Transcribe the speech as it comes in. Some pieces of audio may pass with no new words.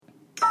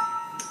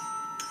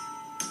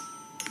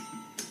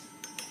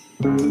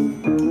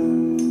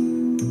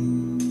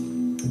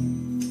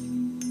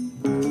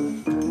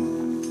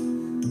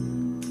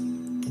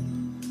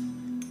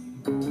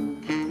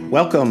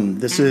Welcome.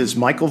 This is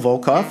Michael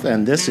Volkov,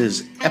 and this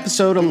is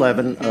episode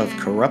 11 of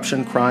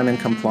Corruption, Crime, and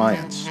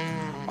Compliance.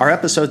 Our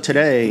episode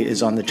today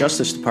is on the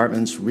Justice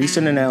Department's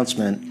recent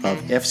announcement of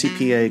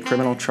FCPA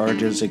criminal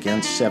charges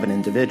against 7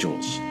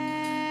 individuals.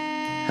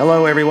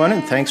 Hello, everyone,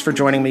 and thanks for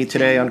joining me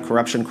today on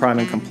Corruption, Crime,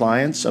 and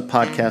Compliance, a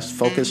podcast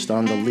focused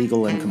on the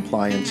legal and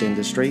compliance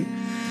industry.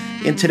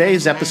 In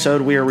today's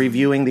episode, we are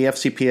reviewing the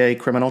FCPA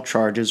criminal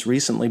charges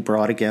recently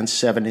brought against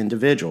 7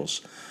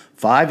 individuals.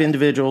 5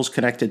 individuals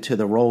connected to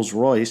the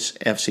Rolls-Royce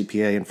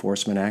FCPA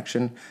enforcement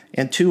action,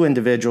 and 2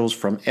 individuals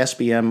from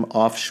SBM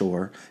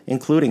Offshore,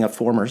 including a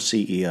former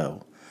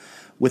CEO.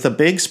 With a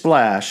big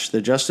splash,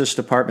 the Justice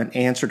Department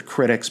answered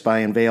critics by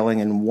unveiling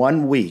in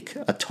 1 week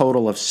a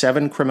total of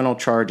 7 criminal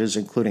charges,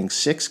 including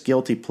 6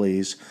 guilty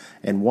pleas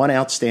and 1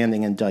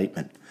 outstanding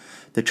indictment.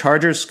 The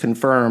charges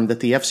confirm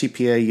that the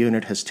FCPA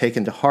unit has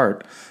taken to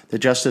heart the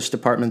Justice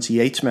Department's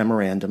Yates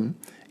Memorandum,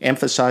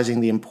 emphasizing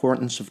the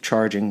importance of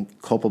charging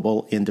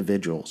culpable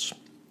individuals.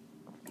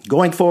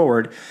 Going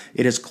forward,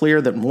 it is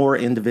clear that more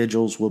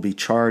individuals will be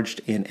charged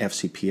in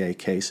FCPA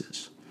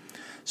cases.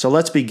 So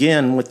let's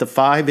begin with the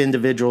 5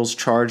 individuals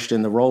charged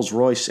in the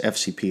Rolls-Royce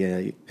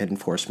FCPA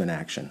enforcement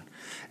action.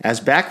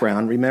 As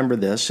background, remember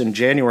this, in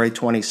January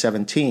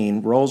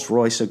 2017,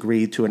 Rolls-Royce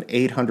agreed to an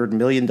 $800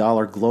 million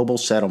global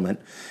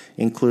settlement,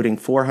 including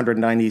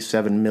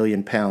 £497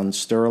 million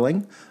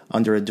sterling,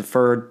 under a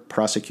deferred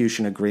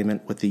prosecution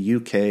agreement with the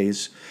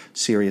UK's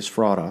Serious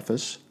Fraud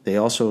Office. They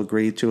also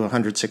agreed to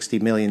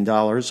 $160 million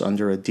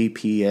under a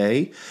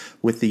DPA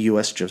with the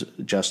U.S.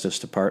 Justice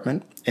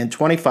Department and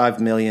 $25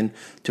 million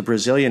to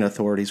Brazilian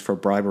authorities for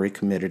bribery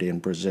committed in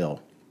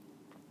Brazil.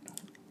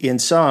 In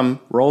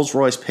sum,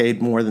 Rolls-Royce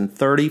paid more than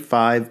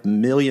 $35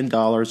 million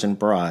in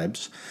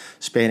bribes,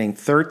 spanning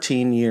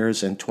 13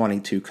 years and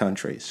 22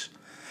 countries.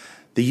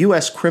 The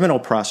U.S. criminal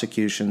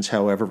prosecutions,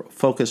 however,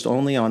 focused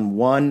only on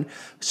one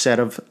set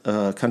of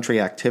country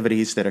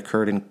activities that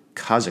occurred in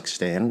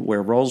Kazakhstan,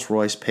 where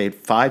Rolls-Royce paid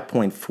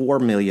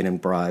 $5.4 million in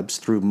bribes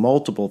through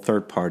multiple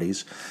third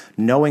parties,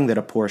 knowing that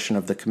a portion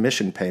of the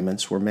commission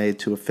payments were made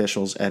to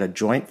officials at a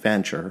joint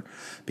venture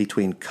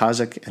between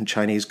Kazakh and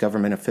Chinese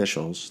government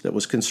officials that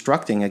was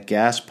constructing a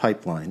gas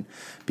pipeline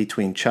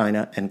between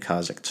China and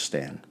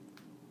Kazakhstan.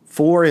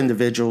 4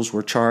 individuals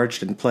were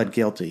charged and pled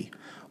guilty.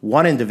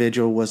 1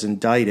 individual was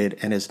indicted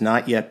and has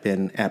not yet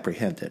been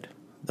apprehended.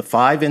 The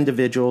 5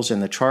 individuals in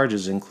the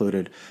charges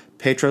included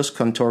Petros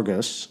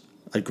Kontorgos,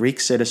 a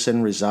Greek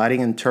citizen residing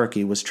in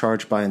Turkey, was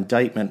charged by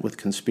indictment with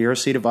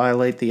conspiracy to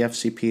violate the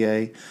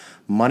FCPA,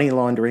 money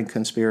laundering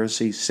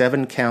conspiracy,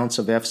 7 counts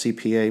of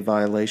FCPA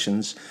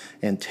violations,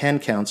 and 10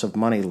 counts of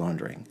money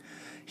laundering.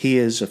 He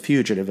is a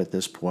fugitive at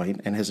this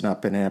point and has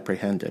not been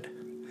apprehended.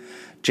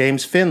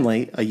 James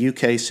Finley, a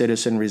UK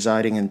citizen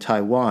residing in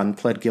Taiwan,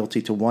 pled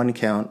guilty to 1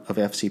 count of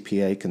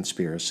FCPA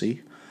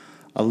conspiracy.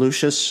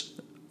 Aloysius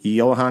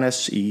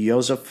Johannes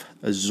Josef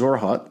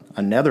Zurhut,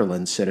 a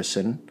Netherlands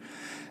citizen,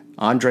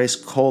 Andres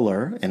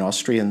Kohler, an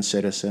Austrian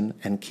citizen,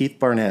 and Keith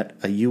Barnett,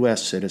 a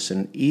U.S.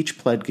 citizen, each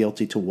pled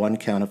guilty to 1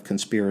 count of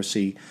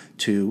conspiracy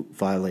to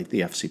violate the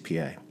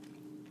FCPA.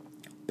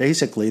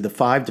 Basically, the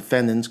 5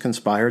 defendants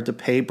conspired to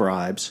pay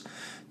bribes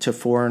to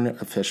foreign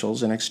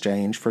officials in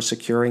exchange for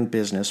securing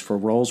business for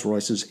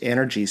Rolls-Royce's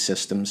Energy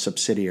Systems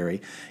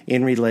subsidiary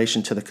in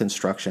relation to the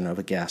construction of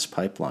a gas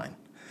pipeline.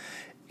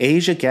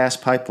 Asia Gas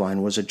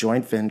Pipeline was a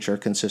joint venture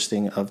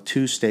consisting of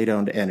 2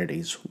 state-owned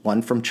entities,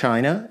 one from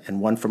China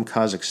and one from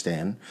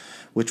Kazakhstan,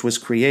 which was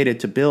created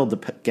to build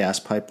the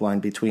gas pipeline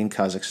between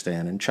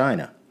Kazakhstan and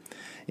China.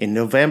 In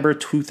November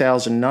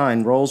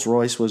 2009,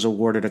 Rolls-Royce was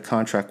awarded a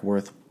contract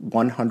worth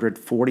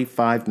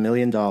 $145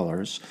 million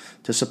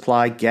to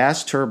supply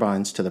gas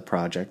turbines to the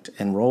project,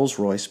 and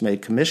Rolls-Royce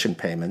made commission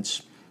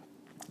payments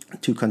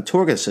to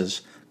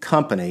Kontorgos'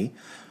 company,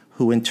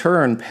 who in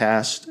turn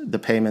passed the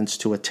payments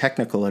to a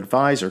technical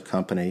advisor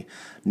company,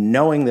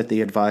 knowing that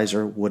the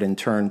advisor would in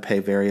turn pay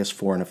various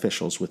foreign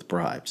officials with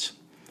bribes.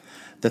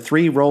 The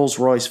 3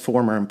 Rolls-Royce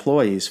former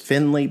employees,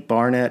 Finley,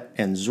 Barnett,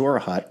 and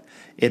Zurhut,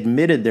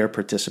 admitted their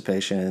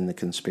participation in the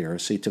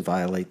conspiracy to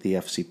violate the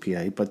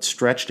FCPA, but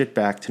stretched it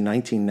back to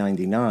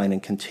 1999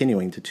 and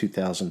continuing to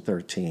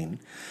 2013.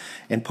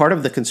 And part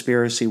of the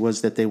conspiracy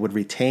was that they would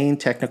retain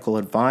technical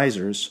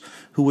advisors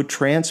who would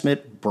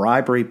transmit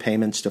bribery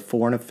payments to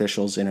foreign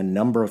officials in a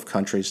number of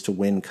countries to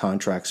win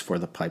contracts for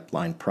the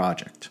pipeline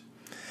project.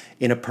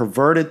 In a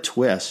perverted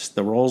twist,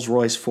 the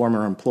Rolls-Royce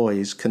former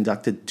employees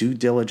conducted due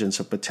diligence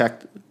of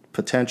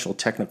potential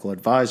technical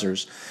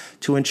advisors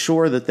to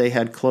ensure that they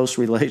had close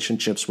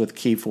relationships with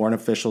key foreign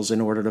officials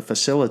in order to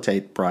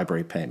facilitate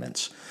bribery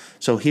payments.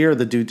 So here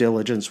the due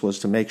diligence was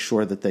to make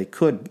sure that they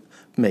could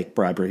make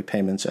bribery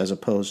payments as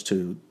opposed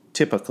to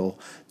typical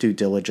due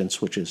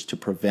diligence, which is to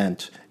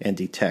prevent and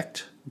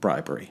detect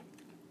bribery.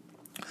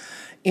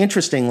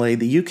 Interestingly,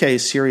 the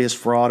UK's Serious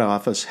Fraud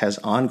Office has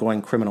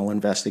ongoing criminal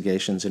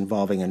investigations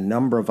involving a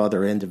number of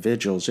other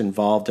individuals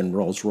involved in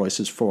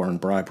Rolls-Royce's foreign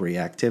bribery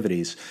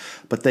activities,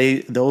 but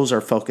those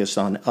are focused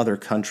on other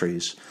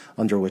countries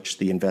under which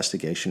the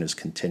investigation is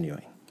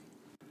continuing.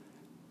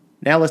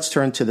 Now let's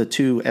turn to the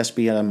two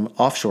SBM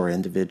Offshore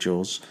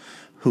individuals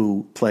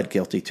who pled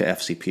guilty to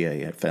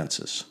FCPA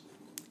offenses.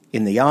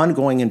 In the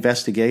ongoing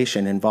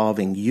investigation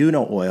involving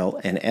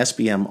Unaoil and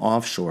SBM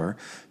Offshore,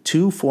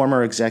 two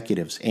former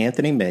executives,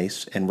 Anthony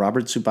Mace and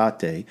Robert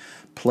Zubate,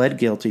 pled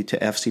guilty to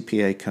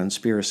FCPA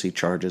conspiracy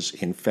charges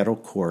in federal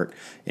court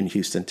in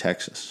Houston,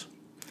 Texas.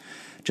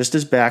 Just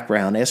as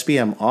background,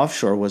 SBM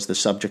Offshore was the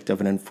subject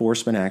of an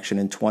enforcement action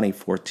in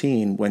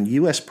 2014 when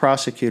U.S.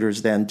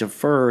 prosecutors then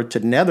deferred to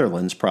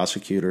Netherlands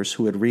prosecutors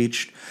who had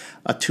reached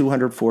a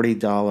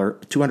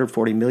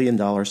 $240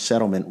 million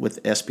settlement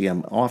with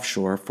SBM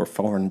Offshore for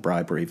foreign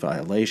bribery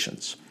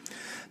violations.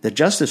 The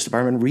Justice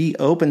Department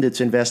reopened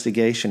its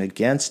investigation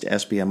against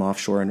SBM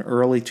Offshore in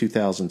early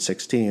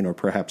 2016, or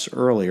perhaps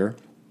earlier,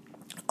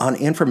 on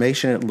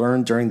information it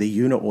learned during the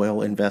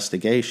Unaoil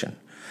investigation.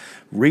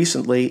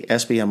 Recently,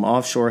 SBM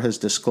Offshore has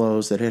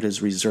disclosed that it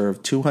has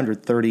reserved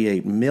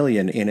 $238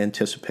 million in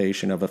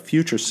anticipation of a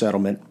future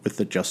settlement with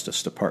the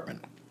Justice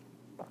Department.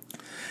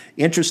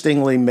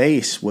 Interestingly,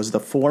 Mace was the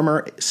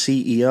former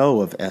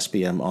CEO of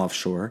SBM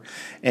Offshore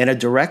and a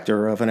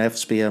director of an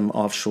SBM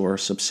Offshore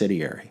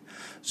subsidiary.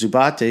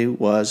 Zubate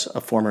was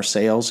a former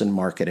sales and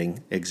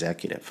marketing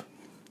executive.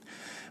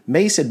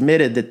 Mace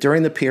admitted that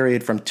during the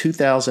period from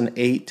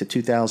 2008 to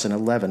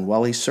 2011,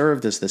 while he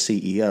served as the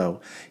CEO,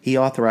 he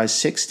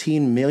authorized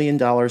 $16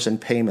 million in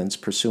payments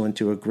pursuant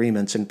to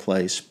agreements in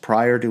place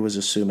prior to his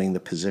assuming the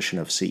position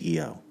of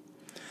CEO.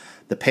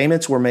 The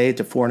payments were made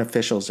to foreign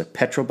officials at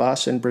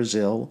Petrobras in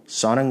Brazil,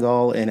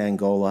 Sonangol in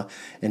Angola,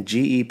 and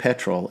GE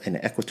Petrol in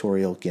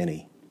Equatorial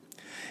Guinea.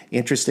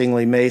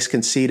 Interestingly, Mace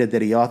conceded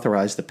that he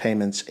authorized the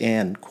payments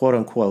and,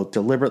 quote-unquote,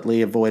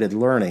 deliberately avoided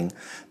learning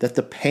that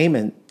the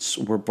payments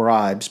were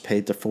bribes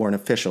paid to foreign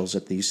officials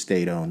at these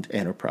state-owned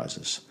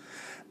enterprises.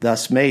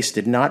 Thus, Mace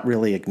did not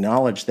really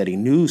acknowledge that he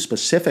knew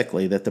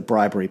specifically that the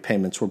bribery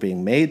payments were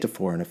being made to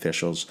foreign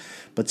officials,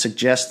 but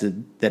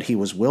suggested that he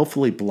was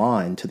willfully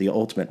blind to the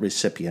ultimate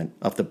recipient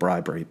of the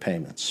bribery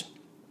payments.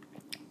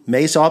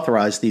 Mace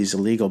authorized these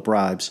illegal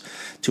bribes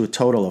to a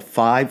total of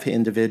 5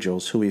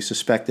 individuals who he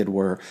suspected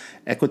were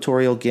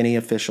Equatorial Guinea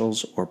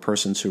officials or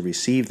persons who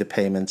received the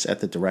payments at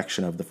the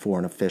direction of the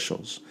foreign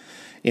officials.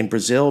 In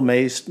Brazil,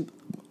 Mace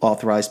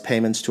authorized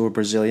payments to a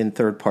Brazilian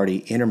third-party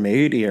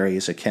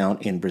intermediary's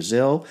account in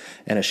Brazil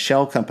and a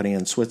shell company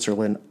in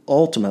Switzerland,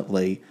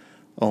 ultimately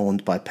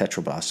owned by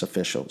Petrobras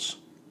officials.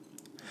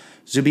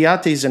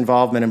 Zubiate's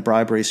involvement in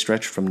bribery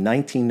stretched from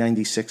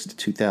 1996 to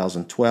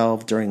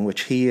 2012, during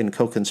which he and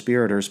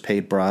co-conspirators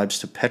paid bribes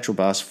to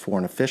Petrobras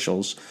foreign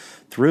officials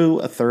through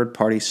a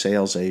third-party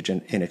sales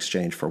agent in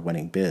exchange for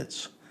winning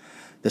bids.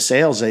 The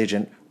sales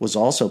agent was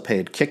also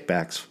paid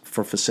kickbacks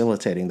for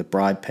facilitating the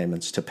bribe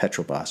payments to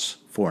Petrobras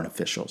foreign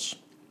officials.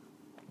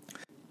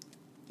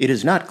 It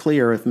is not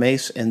clear if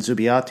Mace and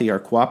Zubiate are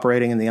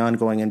cooperating in the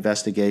ongoing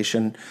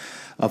investigation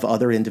of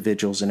other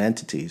individuals and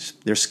entities.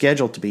 They're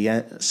scheduled to be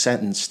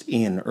sentenced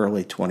in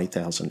early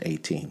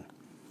 2018.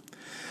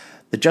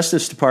 The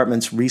Justice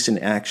Department's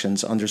recent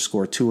actions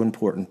underscore 2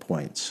 important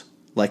points.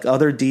 Like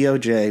other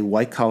DOJ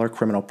white-collar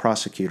criminal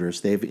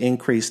prosecutors, they've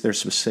increased their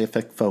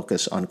specific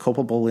focus on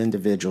culpable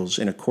individuals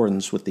in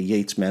accordance with the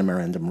Yates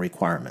Memorandum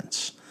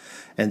requirements.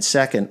 And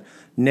second,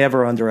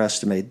 never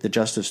underestimate the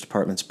Justice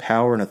Department's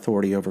power and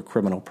authority over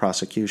criminal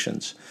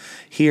prosecutions.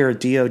 Here,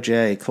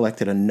 DOJ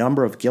collected a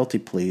number of guilty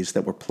pleas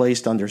that were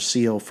placed under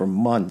seal for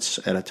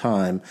months at a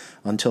time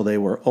until they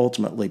were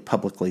ultimately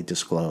publicly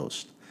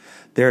disclosed.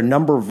 There are a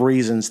number of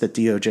reasons that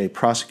DOJ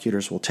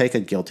prosecutors will take a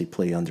guilty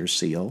plea under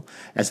seal.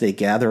 As they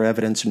gather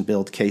evidence and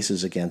build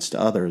cases against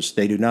others,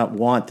 they do not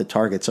want the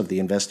targets of the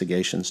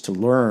investigations to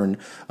learn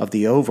of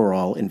the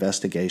overall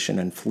investigation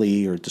and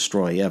flee or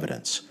destroy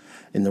evidence.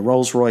 In the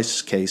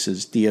Rolls-Royce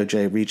cases,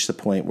 DOJ reached the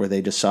point where they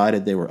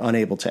decided they were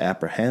unable to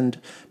apprehend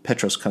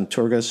Petros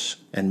Kantourgas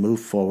and move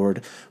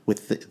forward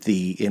with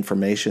the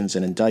informations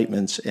and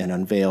indictments and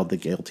unveiled the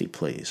guilty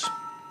pleas.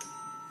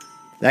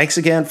 Thanks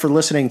again for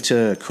listening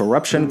to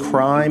Corruption,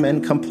 Crime,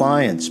 and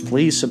Compliance.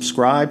 Please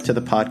subscribe to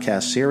the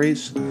podcast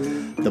series.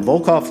 The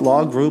Volkov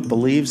Law Group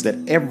believes that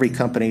every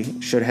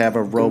company should have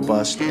a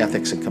robust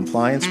ethics and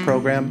compliance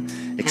program.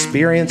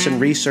 Experience and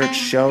research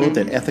show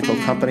that ethical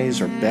companies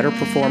are better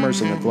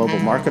performers in the global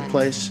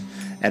marketplace.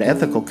 At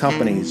ethical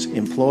companies,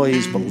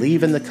 employees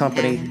believe in the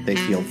company, they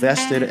feel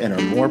vested, and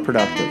are more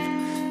productive.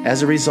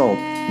 As a result,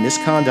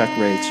 misconduct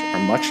rates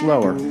are much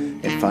lower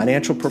and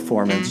financial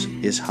performance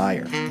is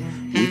higher.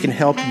 We can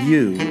help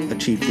you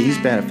achieve these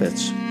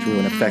benefits through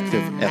an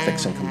effective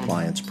ethics and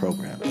compliance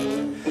program.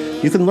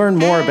 You can learn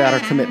more about our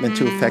commitment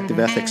to effective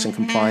ethics and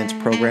compliance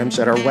programs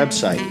at our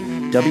website,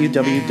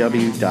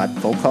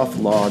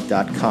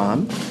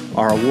 www.volkovlaw.com,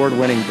 our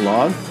award-winning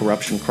blog,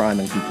 Corruption,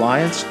 Crime, and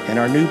Compliance, and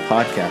our new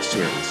podcast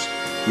series.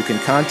 You can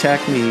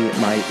contact me at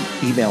my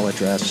email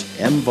address,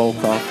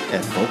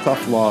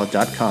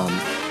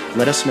 mvolkov@volkovlaw.com.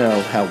 Let us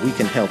know how we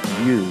can help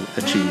you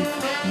achieve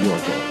your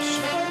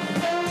goals.